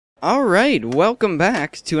Alright, welcome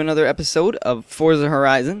back to another episode of Forza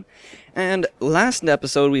Horizon. And last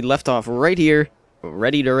episode we left off right here,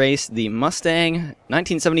 ready to race the Mustang,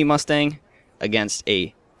 1970 Mustang, against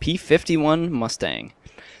a P51 Mustang.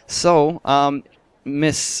 So,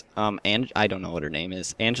 Miss, I don't know what her name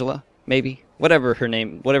is, Angela, maybe? Whatever her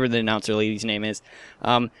name, whatever the announcer lady's name is.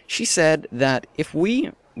 She said that if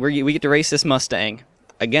we get to race this Mustang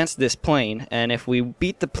against this plane, and if we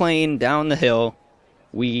beat the plane down the hill,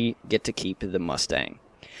 we get to keep the Mustang.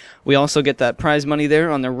 We also get that prize money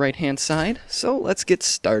there on the right hand side, so let's get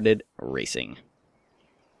started racing.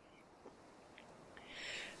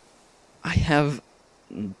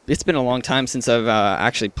 It's been a long time since I've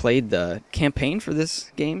actually played the campaign for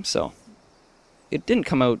this game, so it didn't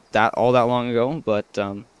come out all that long ago, but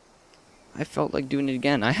I felt like doing it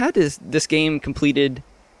again. I had this game completed,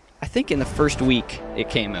 I think in the first week it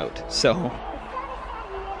came out, so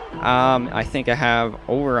I think I have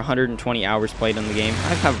over 120 hours played on the game.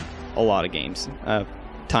 I have a lot of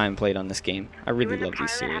time played on this game. I really love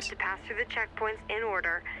these series. You have to pass through the checkpoints in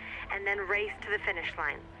order and then race to the finish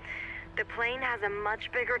line. The plane has a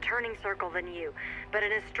much bigger turning circle than you, but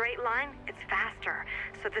in a straight line, it's faster.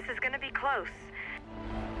 So this is going to be close.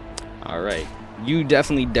 Alright, you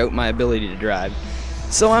definitely doubt my ability to drive,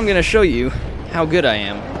 so I'm going to show you how good I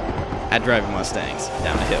am at driving Mustangs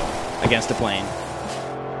down a hill against a plane.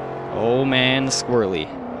 Oh man, squirrely.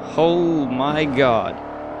 Oh my god.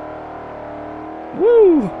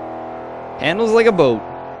 Woo! Handles like a boat.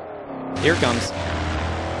 Here it comes.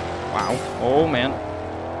 Wow. Oh man.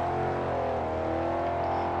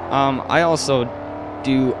 I also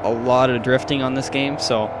do a lot of drifting on this game,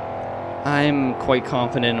 so I'm quite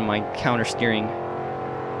confident in my counter steering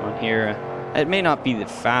on here. It may not be the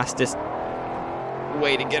fastest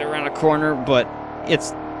way to get around a corner, but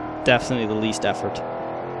it's definitely the least effort.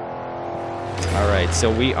 Alright, so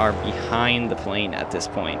we are behind the plane at this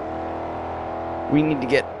point. We need to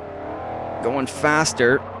get going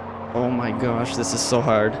faster. Oh my gosh, this is so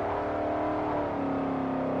hard.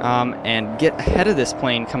 And get ahead of this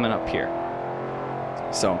plane coming up here.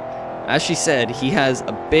 So, as she said, he has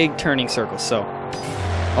a big turning circle, so...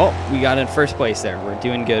 Oh, we got in first place there. We're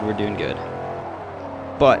doing good, we're doing good.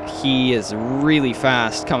 But he is really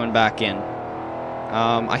fast coming back in.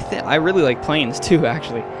 I really like planes too,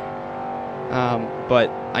 actually. But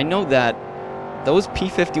I know that those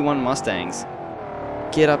P51 Mustangs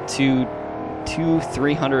get up to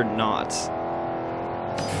 200-300 knots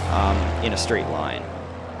in a straight line.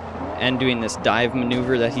 And doing this dive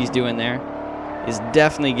maneuver that he's doing there is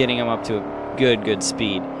definitely getting him up to a good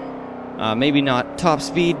speed. Maybe not top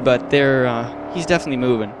speed, but he's definitely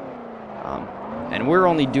moving. And we're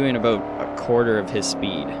only doing about a quarter of his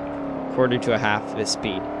speed. Quarter to a half of his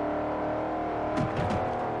speed.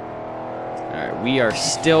 Alright, we are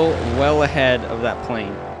still well ahead of that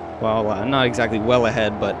plane. Well, not exactly well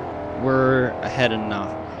ahead, but we're ahead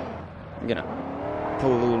enough. I'm gonna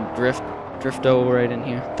pull a little drifto right in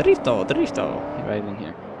here. Drifto, right in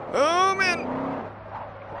here. Oh, man!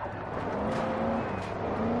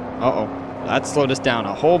 Uh-oh, that slowed us down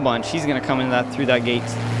a whole bunch. He's gonna come in through that gate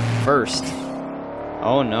first.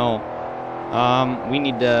 Oh, no. We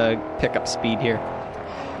need to pick up speed here.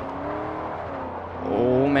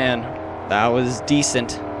 Oh, man. That was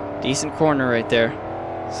decent. Decent corner right there.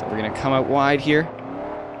 So we're going to come out wide here.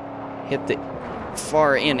 Hit the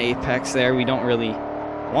far in apex there. We don't really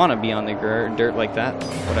want to be on the dirt like that.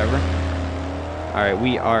 Whatever. Alright,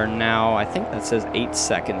 we are now, I think that says 8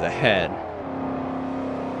 seconds ahead.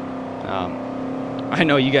 I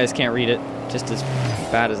know you guys can't read it just as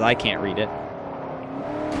bad as I can't read it.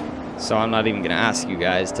 So I'm not even going to ask you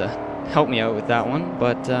guys to help me out with that one.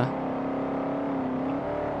 But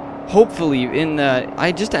hopefully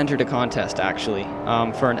I just entered a contest actually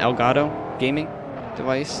for an Elgato gaming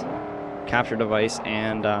device, capture device,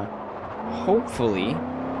 and hopefully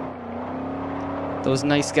those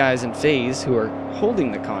nice guys in FaZe who are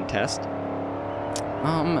holding the contest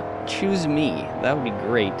choose me. That would be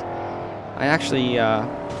great. I actually I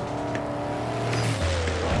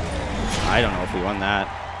don't know if we won that.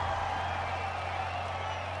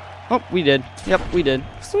 Oh, we did. Yep, we did.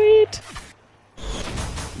 Sweet.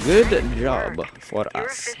 Good job for You're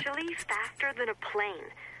us. officially faster than a plane.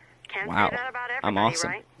 Can't Wow, say that about everybody, I'm awesome.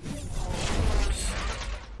 right?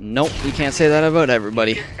 Nope, we can't say that about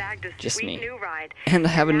everybody. Just bagged a Just sweet me. new ride. And I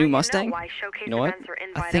have a Now new you know Mustang. why showcase You know what? events are I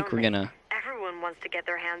invite think we're only. gonna... Everyone wants to get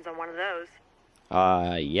their hands on one of those.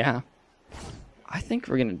 Yeah. I think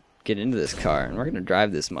we're gonna get into this car and we're gonna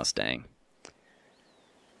drive this Mustang.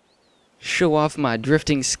 Show off my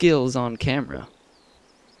drifting skills on camera.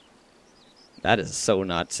 That is so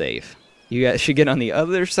not safe. You guys should get on the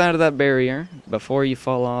other side of that barrier before you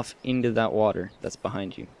fall off into that water that's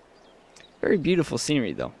behind you. Very beautiful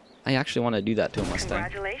scenery, though. I actually want to do that to a Mustang.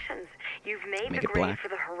 Congratulations. You've made Make the it grade black. for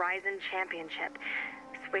the Horizon Championship.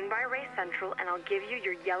 Swing by Race Central and I'll give you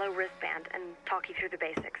your yellow wristband and talk you through the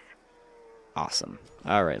basics. Awesome.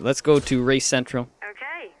 All right, let's go to Race Central.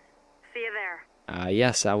 Okay. See you there.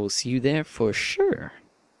 Yes, I will see you there for sure.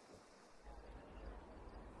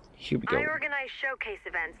 Here we go. I organize showcase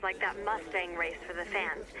events like that Mustang race for the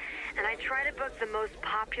fans, and I try to book the most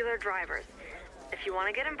popular drivers. If you want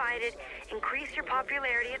to get invited, increase your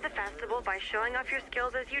popularity at the festival by showing off your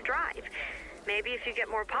skills as you drive. Maybe if you get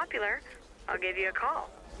more popular, I'll give you a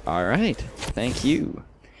call. All right, thank you.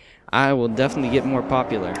 I will definitely get more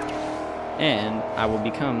popular, and I will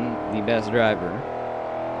become the best driver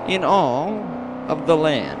in all of the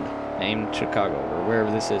land named Chicago, or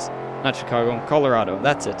wherever this is. Not Chicago, Colorado.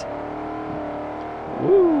 That's it.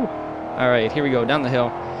 Woo! Alright, here we go. Down the hill.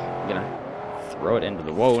 I'm gonna throw it into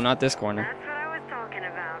the... Whoa, not this corner. That's what I was talking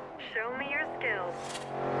about. Show me your skills.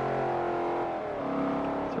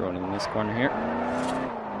 Throw it in this corner here.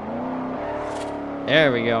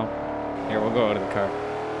 There we go. Here, we'll go out of the car.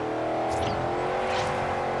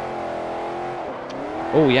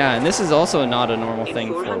 Oh, yeah, and this is also not a normal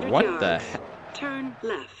thing for... What the heck? Turn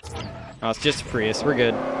left. Oh, it's just a Prius. We're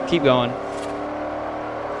good. Keep going.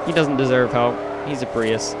 He doesn't deserve help. He's a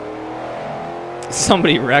Prius.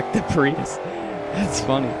 Somebody wrecked the Prius. That's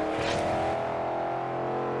funny.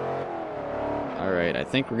 Alright, I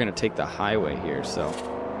think we're going to take the highway here, so...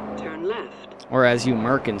 Turn left. Or as you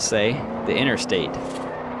Merkins say, the interstate.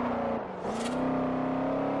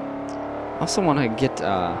 Also want to get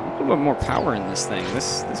a little bit more power in this thing.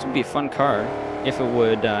 This would be a fun car if it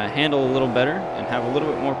would handle a little better and have a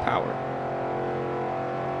little bit more power.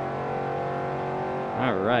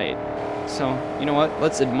 Alright, so, you know what?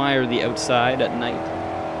 Let's admire the outside at night.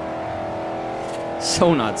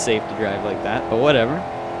 So not safe to drive like that, but whatever.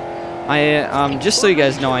 Just so you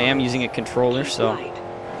guys know, I am using a controller, so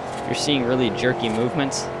if you're seeing really jerky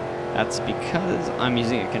movements, that's because I'm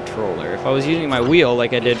using a controller. If I was using my wheel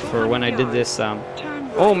like I did for when I did this,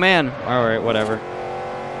 oh man! Alright, whatever.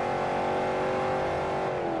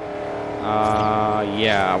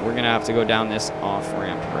 Yeah, we're gonna have to go down this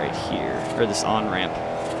off-ramp right here. Or this on-ramp.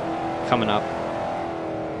 Coming up.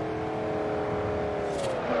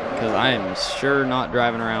 Because I am sure not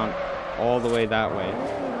driving around all the way that way.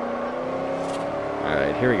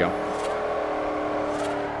 Alright, here we go.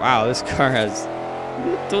 Wow, this car has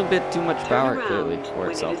a little bit too much power, clearly, for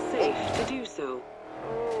itself. It is safe to do so.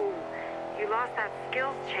 Ooh, you lost that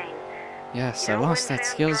skills chain. Yes, I lost that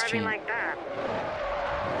skills chain. Like that.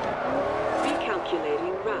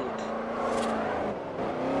 Recalculating route.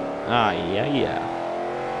 Yeah.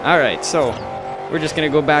 Alright, so we're just going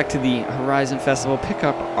to go back to the Horizon Festival, pick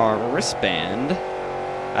up our wristband,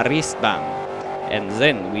 and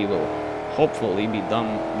then we will hopefully be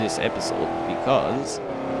done this episode because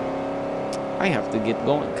I have to get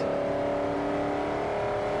going.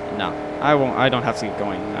 No, I won't. I don't have to get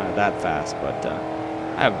going that fast, but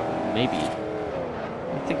I have maybe...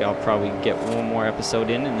 I think I'll probably get one more episode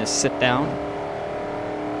in this sit-down.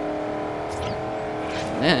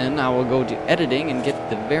 Then I will go to editing and get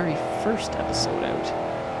the very first episode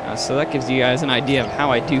out. So that gives you guys an idea of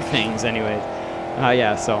how I do things anyways.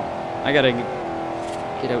 Yeah, so I gotta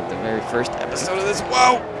get out the very first episode of this,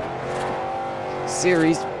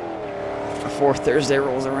 series before Thursday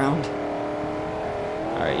rolls around.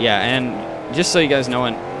 Alright, yeah, and just so you guys know,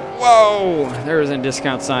 and there is a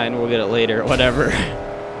discount sign, we'll get it later, whatever.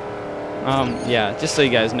 Yeah, just so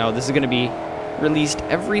you guys know, this is gonna be released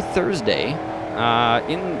every Thursday.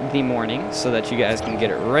 In the morning, so that you guys can get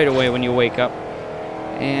it right away when you wake up,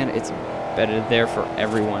 and it's embedded there for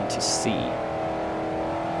everyone to see.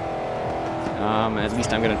 At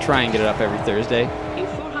least I'm gonna try and get it up every Thursday.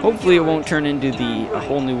 Hopefully it won't turn into the A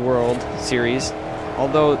Whole New World series,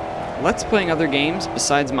 although Let's playing other games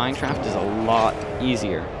besides Minecraft is a lot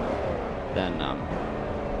easier than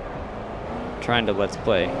trying to Let's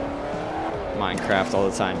Play Minecraft all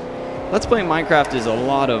the time. Let's Play Minecraft is a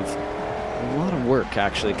lot of work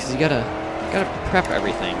actually, because you gotta prep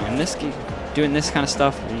everything. And this doing this kind of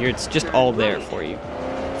stuff, it's just all there for you.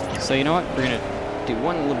 So you know what? We're gonna do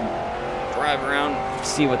one little drive around,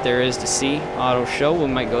 see what there is to see. Auto show. We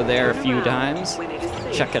might go there a few times.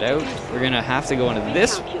 Check it out. We're gonna have to go into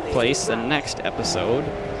this place the next episode,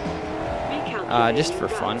 just for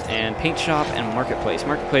fun. And paint shop and marketplace.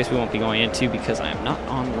 Marketplace we won't be going into because I am not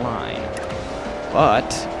online.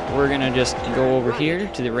 But we're gonna just go over here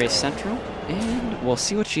to the Race Central, and we'll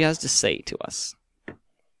see what she has to say to us.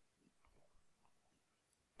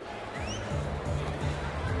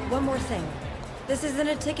 one more thing. This isn't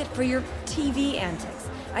a ticket for your TV antics.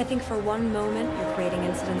 I think for one moment you're creating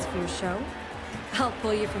incidents for your show. I'll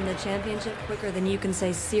pull you from the championship quicker than you can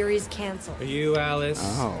say series cancel. For you, Alice,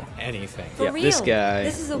 Oh. anything. For Yep, real. this guy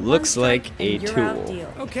This is a looks one-strike like a and you're out tool.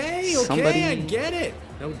 deal. Okay, Somebody- I get it.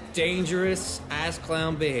 No dangerous ass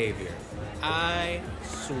clown behavior. I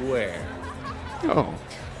swear. Oh.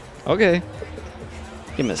 Okay.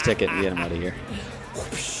 Give him his ticket and get him out of here.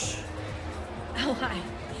 Oh, hi.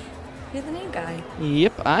 You're the new guy.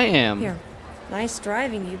 Yep, I am. Here. Nice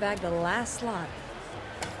driving. You bagged the last slot.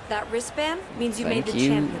 That wristband means you made Thank the you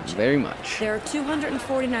championship. very much. There are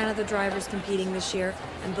 249 other drivers competing this year,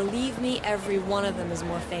 and believe me, every one of them is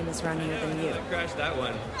more famous around here than you. I crashed that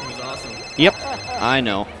one. It was awesome. Yep, I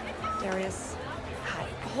know. Darius, hi.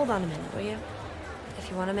 Hold on a minute, will you? If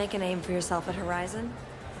you want to make a name for yourself at Horizon,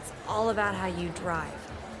 it's all about how you drive.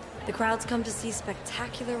 The crowds come to see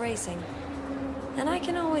spectacular racing, and I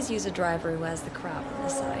can always use a driver who has the crowd on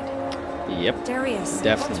his side. Yep. Darius,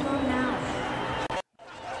 Definitely. what's wrong now?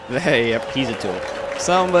 Hey, yep, he's a tool.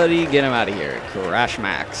 Somebody get him out of here. Crash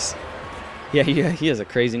Max. Yeah, he has a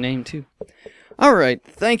crazy name, too. Alright,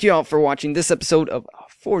 thank you all for watching this episode of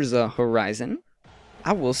Forza Horizon.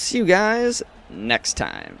 I will see you guys next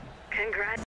time.